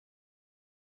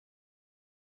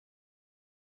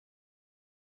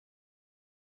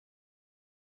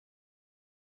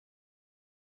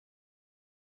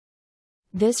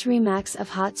This Remax of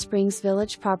Hot Springs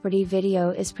Village property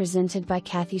video is presented by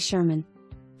Kathy Sherman.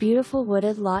 Beautiful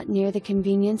wooded lot near the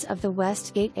convenience of the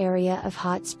West Gate area of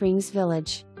Hot Springs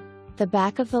Village. The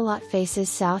back of the lot faces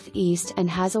southeast and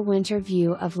has a winter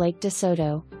view of Lake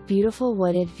DeSoto, beautiful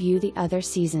wooded view the other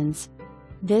seasons.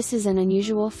 This is an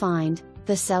unusual find.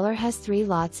 The seller has 3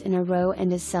 lots in a row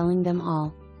and is selling them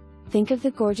all. Think of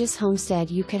the gorgeous homestead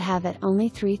you could have at only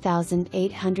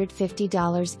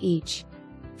 $3,850 each.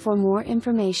 For more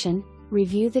information,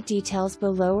 review the details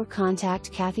below or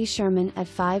contact Kathy Sherman at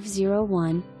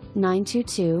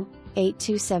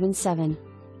 501-922-8277.